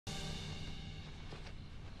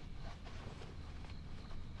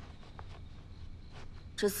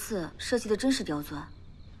这刺设计的真是刁钻，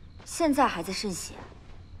现在还在渗血。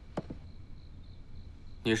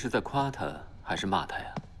你是在夸他还是骂他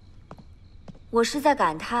呀？我是在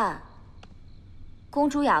感叹，公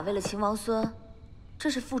主雅为了秦王孙，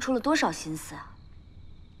这是付出了多少心思啊！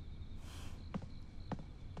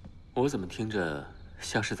我怎么听着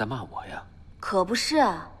像是在骂我呀？可不是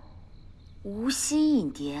啊，无心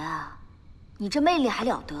引蝶啊，你这魅力还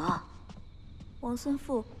了得！王孙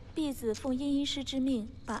父，婢子奉殷医师之命，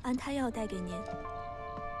把安胎药带给您。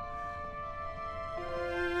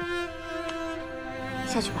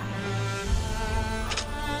下去吧。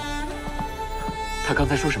他刚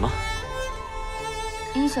才说什么？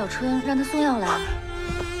殷小春让他送药来。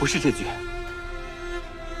不是这句。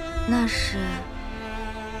那是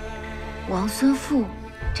王孙父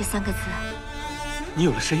这3个字。你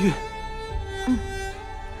有了身孕。嗯。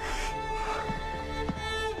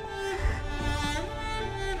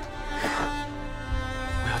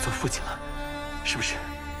我要做父亲了，是不是？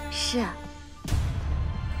是啊。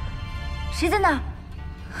谁在那儿？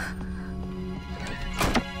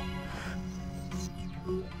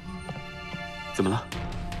怎么了？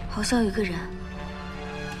好像有一个人。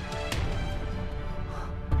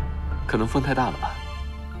可能风太大了吧。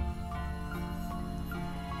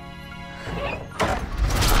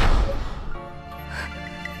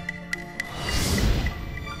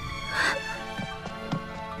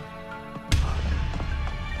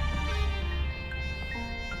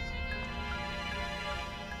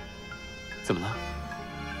怎么了？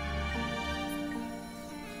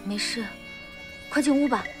没事，快进屋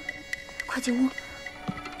吧，快进屋。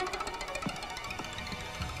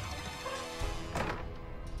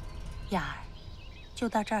雅儿，就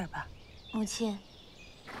到这儿吧。母亲，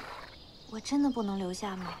我真的不能留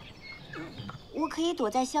下吗？我可以躲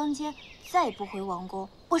在乡间，再也不回王宫。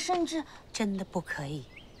我甚至真的不可以。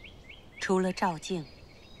除了照镜，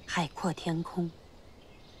海阔天空。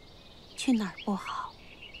去哪儿不好？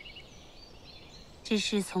只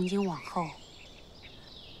是从今往后，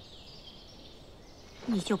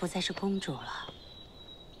你就不再是公主了。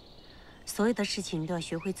所有的事情都要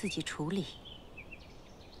学会自己处理。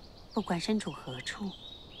不管身处何处，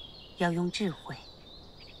要用智慧。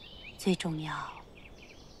最重要，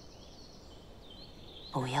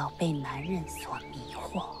不要被男人所迷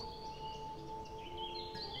惑。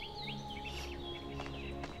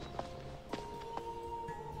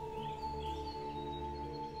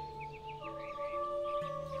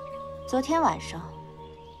昨天晚上，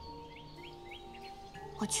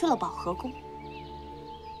我去了保和宫，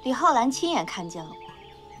李浩然亲眼看见了我。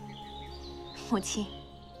母亲，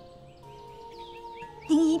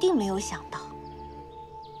您一定没有想到，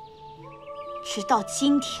直到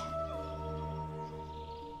今天，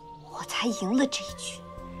我才赢了这一局。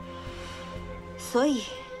所以，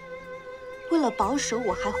为了保守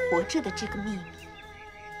我还活着的这个秘密，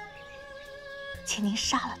请您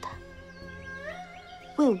杀了他，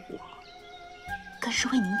为我，更是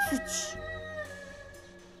为您自己。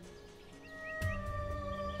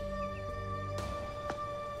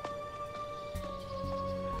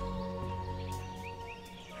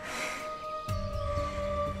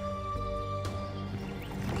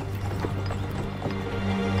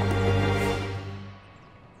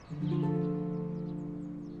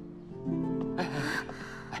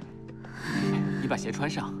把鞋穿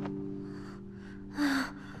上。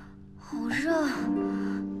啊，好热。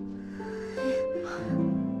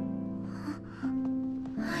哎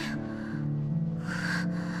呀！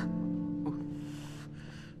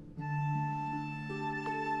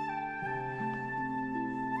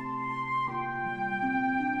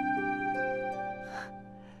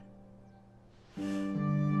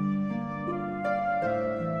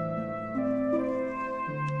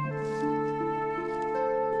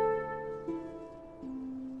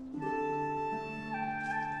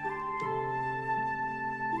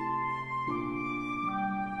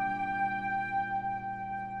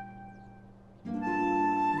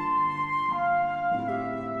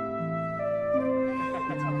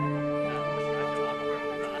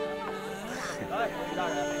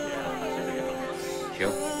停！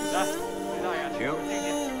来，李大爷，停！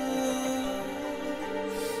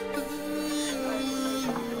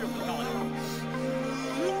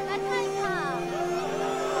来看一看。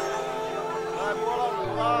来拨浪鼓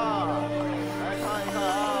了，来看一看啊！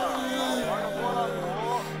玩上拨浪鼓，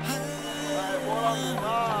来拨浪鼓了，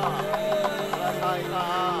来看一看啊！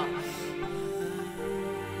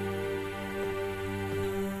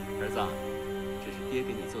儿子，这是爹给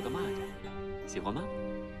你做的蚂蚱，喜欢吗？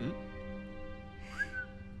嗯。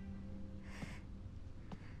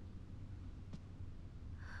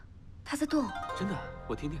 它在动，真的，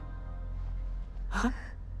我听听。啊，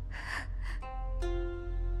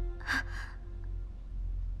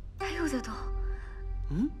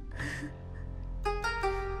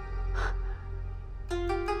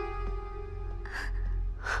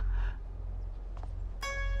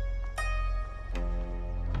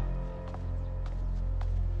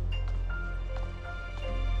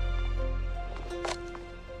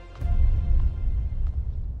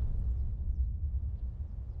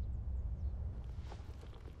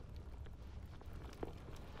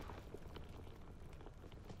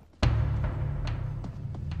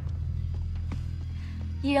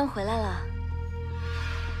伊人回来了。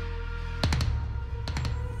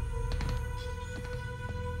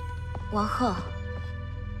王后，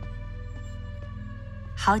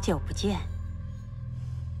好久不见。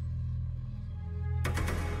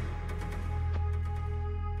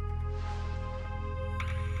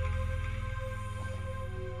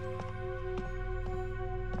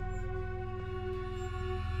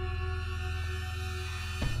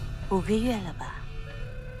5个月了吧？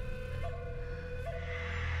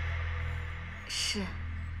是。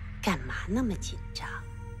干嘛那么紧张？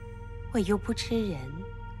我又不吃人。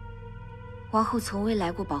王后从未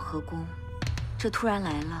来过保和宫，这突然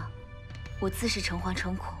来了，我自是诚惶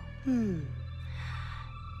诚恐。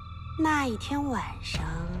那一天晚上，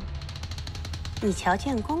你瞧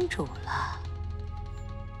见公主了，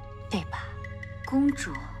对吧？公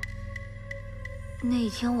主。那一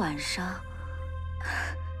天晚上。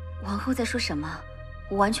王后在说什么？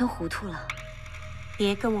我完全糊涂了。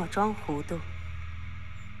别跟我装糊涂。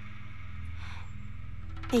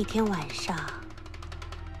那天晚上，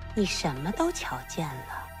你什么都瞧见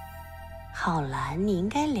了。浩然，你应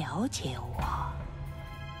该了解我。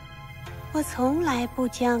我从来不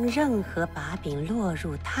将任何把柄落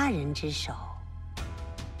入他人之手。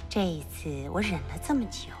这一次我忍了这么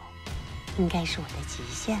久，应该是我的极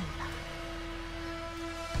限了。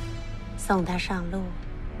送他上路。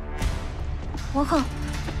王后，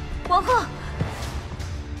王后，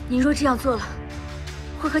你若这样做了，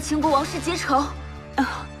会和秦国王室结仇。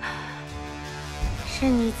是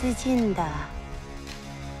你自尽的，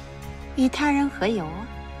与他人何由？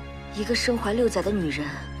一个身怀6载的女人，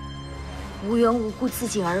无缘无故自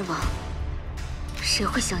尽而亡，谁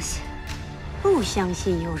会相信？不相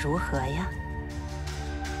信又如何呀？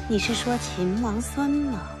你是说秦王孙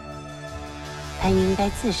吗？他应该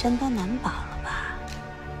自身都难保了吧？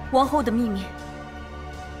王后的秘密。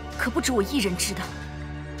可不止我一人知道。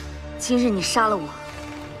今日你杀了我，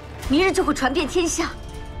明日就会传遍天下。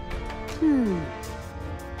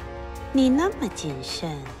你那么谨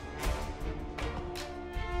慎，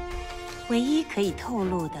唯一可以透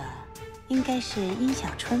露的，应该是殷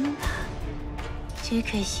小春吧？只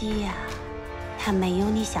可惜呀，他没有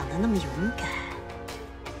你想的那么勇敢。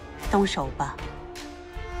动手吧，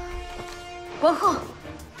王后！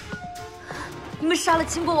你们杀了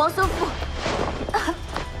秦国王孙父！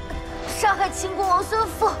杀害秦国王孙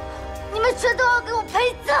父，你们全都要给我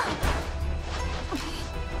陪葬！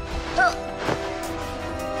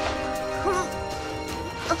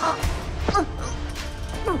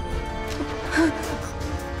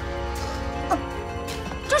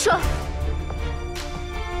住手！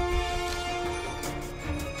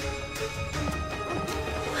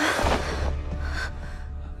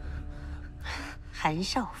韩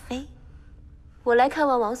少妃，我来看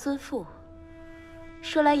望王孙父。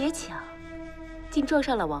说来也巧，竟撞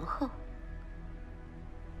上了王后。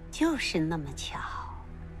就是那么巧，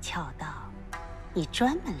巧到你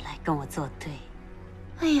专门来跟我作对。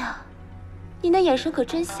哎呀，你那眼神可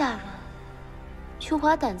真吓人！琼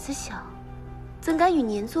华胆子小，怎敢与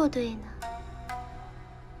您作对呢？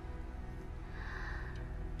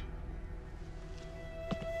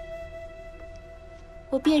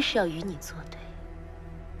我便是要与你作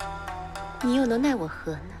对，你又能奈我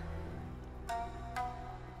何呢？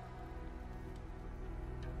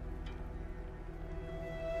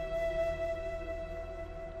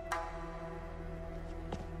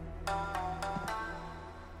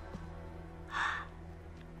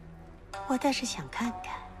我倒是想看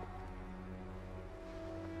看，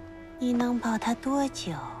你能保他多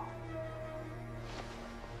久？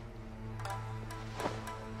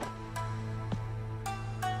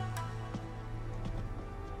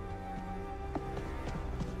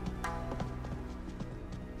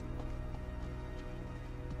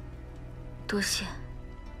多谢。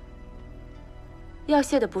要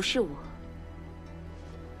谢的不是我。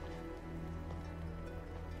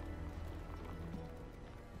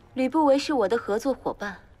吕不韦是我的合作伙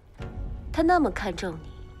伴，他那么看重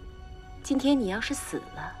你，今天你要是死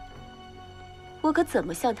了，我可怎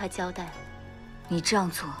么向他交代？你这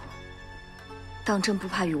样做，当真不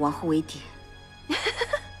怕与王后为敌？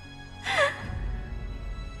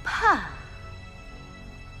怕？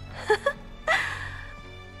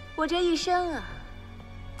我这一生啊，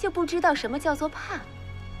就不知道什么叫做怕。